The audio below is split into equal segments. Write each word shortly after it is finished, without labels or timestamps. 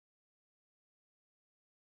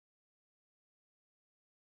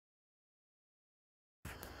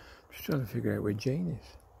Just trying to figure out where Jane is.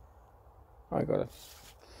 I got her.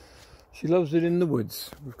 She loves it in the woods.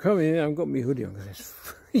 We've come in, I've got my hoodie on because it's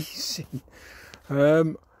freezing.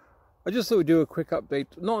 I just thought we'd do a quick update,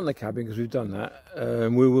 not on the cabin because we've done that.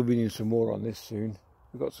 We will be doing some more on this soon.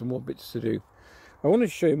 We've got some more bits to do. I want to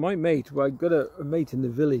show you my mate. Well, I've got a mate in the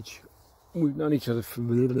village. We've known each other for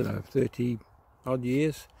 30 odd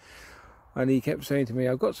years. And he kept saying to me,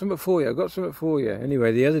 I've got something for you, I've got something for you.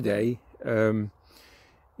 Anyway, the other day,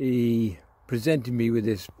 he presented me with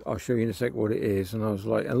this. I'll show you in a sec what it is. And I was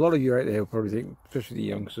like, a lot of you out there will probably think, especially the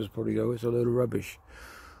youngsters, probably go, it's a load of rubbish.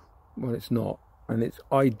 Well, it's not. And it's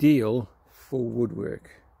ideal for woodwork.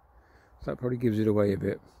 So that probably gives it away a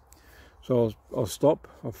bit. So I'll stop,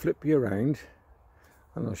 I'll flip you around,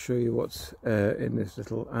 and I'll show you what's in this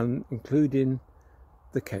little, and including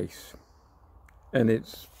the case. And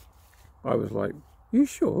it's, I was like, you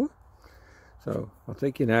sure? So I'll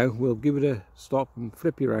take you now, we'll give it a stop and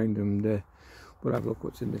flip you around, and we'll have a look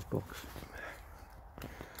what's in this box.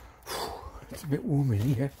 It's a bit warm in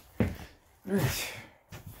here. Right.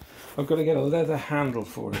 I've got to get a leather handle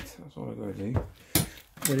for it, that's all I've got to do.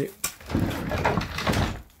 But it,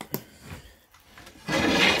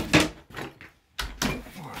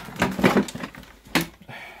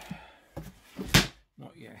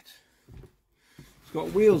 not yet. It's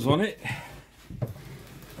got wheels on it.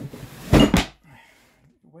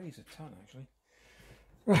 It weighs a ton actually.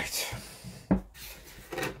 Right.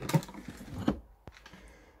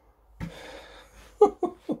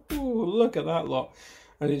 Look at that lot.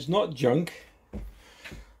 And it's not junk.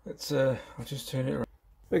 Let's I'll just turn it around.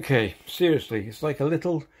 Okay, seriously, it's like a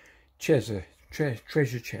little treasure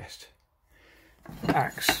chest.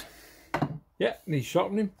 Axe. Yeah, needs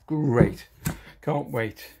sharpening. Great. Can't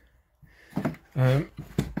wait. What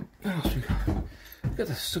else we got?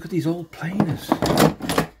 Look at these old planers.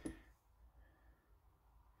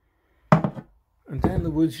 And down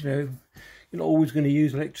the woods, you know, you're not always going to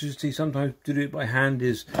use electricity. Sometimes to do it by hand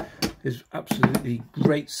is absolutely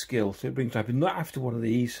great skill. So it brings up, not after one of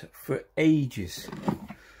these for ages.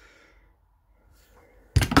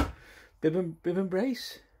 Bib and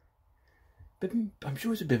brace. I'm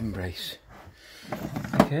sure it's a bib and brace.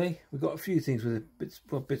 Okay, we've got a few things with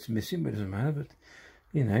bits missing, but it doesn't matter. But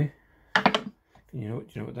you know, do you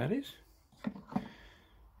know what that is?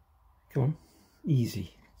 Come on,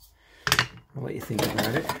 easy. I'll let you think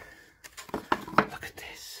about it. Look at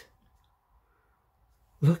this.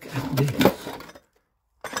 Look at this.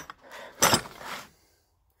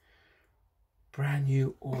 Brand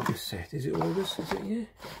new August set. Is it August? Is it? Yeah.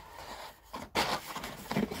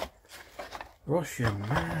 Rosh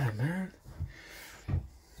man.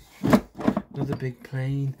 Another big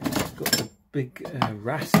plane. It's got the big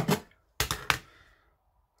rasp. I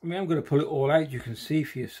mean, I'm going to pull it all out. You can see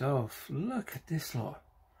for yourself. Look at this lot.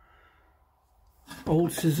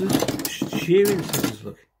 Old scissors, shearing scissors.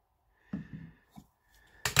 Look.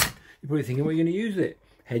 You're probably thinking, what are you going to use it?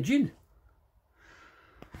 Hedging.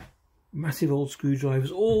 Massive old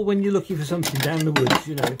screwdrivers. All when you're looking for something down the woods,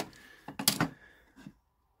 you know.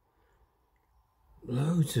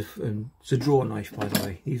 Loads of, it's a drawer knife, by the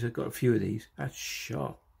way. I've got a few of these. That's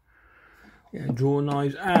sharp. Yeah, drawer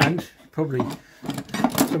knives, and probably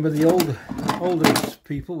some of the older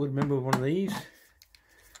people would remember one of these.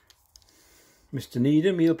 Mr.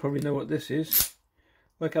 Needham, he'll probably know what this is.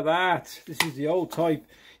 Look at that. This is the old type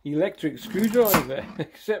electric screwdriver,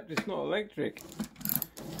 except it's not electric.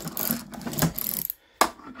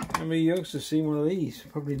 How many youngsters seen one of these?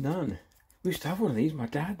 Probably none. We used to have one of these, my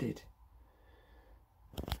dad did.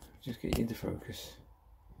 Just get you into focus.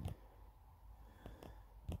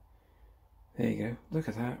 There you go. Look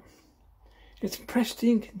at that. It's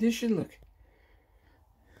pristine condition, look.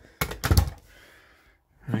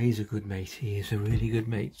 Oh, he's a good mate. He is a really good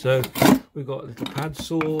mate. So we've got little pad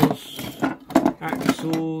saws, axe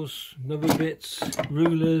saws, another bits,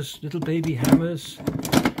 rulers, little baby hammers.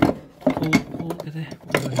 Oh, look at that.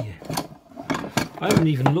 What are you? I haven't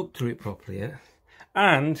even looked through it properly yet.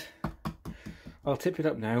 And I'll tip it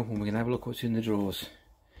up now and we're going to have a look what's in the drawers.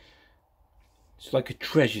 It's like a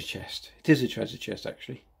treasure chest. It is a treasure chest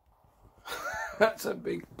actually. That's a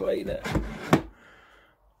big planer.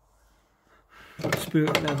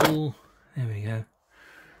 Spirit level. There we go.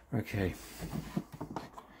 Okay.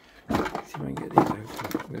 Let's see if I can get these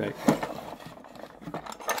out without.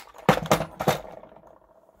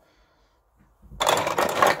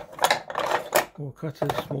 More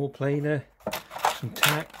cutters, small planer, some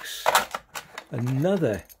tacks.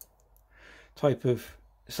 Another type of,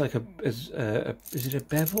 it's like is it a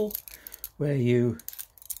bevel where you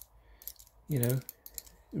know,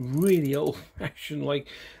 really old fashioned, like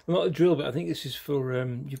not a drill, but I think this is for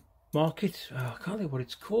market. Oh, I can't think what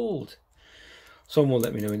it's called. Someone will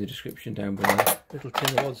let me know in the description down below. Little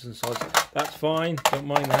tin of odds and sods. That's fine, don't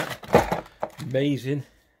mind that. Amazing.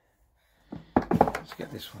 Let's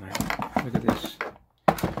get this one out. Look at this.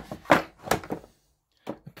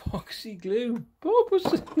 Epoxy glue. Bob, what's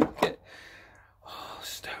this? Look at. Oh,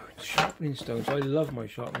 stones. Sharpening stones. I love my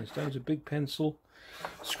sharpening stones. A big pencil.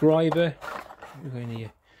 Scriber. We're going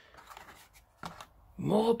here.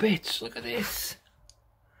 More bits. Look at this.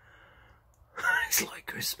 It's like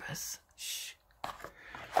Christmas. Shh.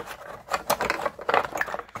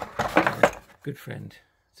 Good friend.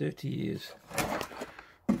 30 years.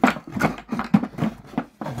 The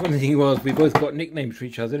funny thing was, we both got nicknames for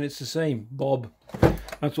each other, and it's the same. Bob.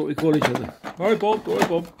 That's what we call each other. Alright, Bob. Alright,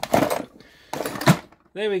 Bob.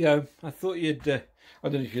 There we go. I thought you'd. I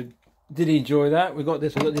don't know if you did enjoy that. We got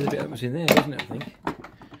this. A little bit that was in there, wasn't it? I think it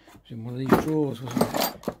was in one of these drawers, wasn't it?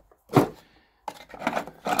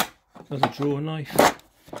 There's a drawer knife. I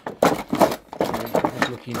was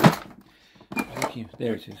looking.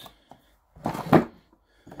 There it is.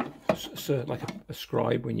 So like a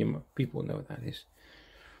scribe, when you people know what that is.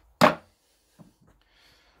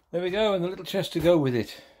 There we go, and the little chest to go with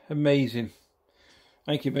it. Amazing.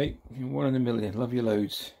 Thank you, mate. You're one in a million. Love you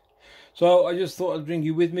loads. So I just thought I'd bring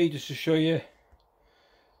you with me just to show you.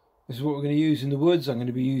 This is what we're going to use in the woods. I'm going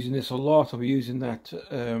to be using this a lot. I'll be using that.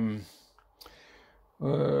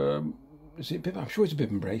 Is it? I'm sure it's a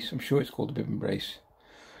bib and brace. I'm sure it's called a bib and brace.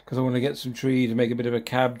 Because I want to get some trees and make a bit of a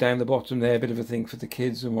cab down the bottom there. A bit of a thing for the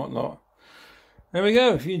kids and whatnot. There we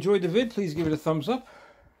go. If you enjoyed the vid, please give it a thumbs up.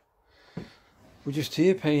 We're just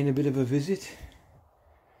here paying a bit of a visit.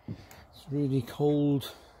 It's really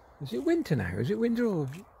cold. Is it winter now? Is it winter or...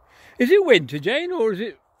 Is it winter, Jane, or is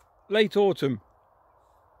it late autumn?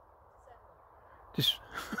 Just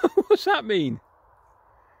what's that mean?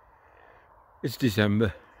 It's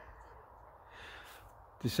December.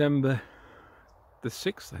 December the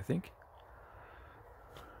 6th, I think.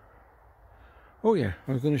 Oh yeah,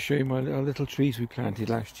 I was going to show you our little trees we planted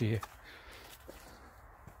last year.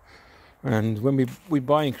 And when we're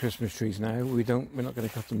buying Christmas trees now, we're not going to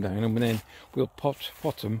cut them down, and then we'll pot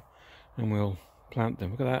them and we'll plant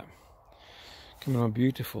them. Look at that, coming on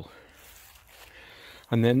beautiful.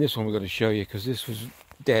 And then this one we've got to show you, because this was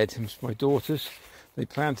dead. It was my daughter's. They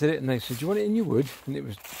planted it and they said, "Do you want it in your wood?" And it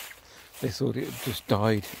was. They thought it had just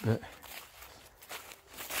died, but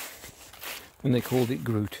and they called it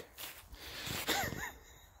Groot.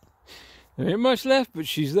 There ain't much left, but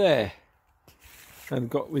she's there.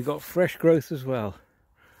 And we got fresh growth as well.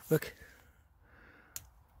 Look,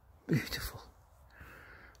 beautiful.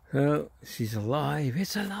 Oh, she's alive.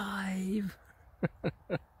 It's alive.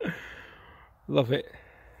 Love it.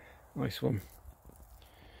 Nice one.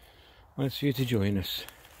 Nice for you to join us.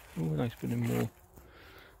 Oh, nice bit of more. Look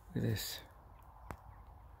at this.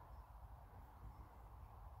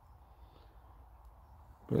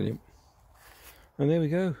 Brilliant. And there we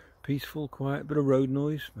go. Peaceful, quiet, bit of road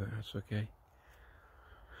noise, but that's okay.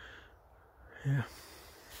 Yeah.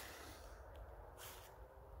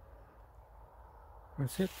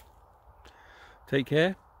 That's it. Take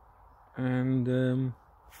care, and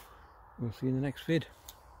we'll see you in the next vid.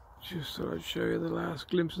 Just thought I'd show you the last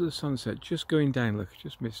glimpse of the sunset. Just going down, look,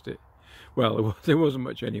 just missed it. Well, there wasn't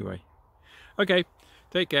much anyway. Okay,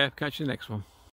 take care, catch you in the next one.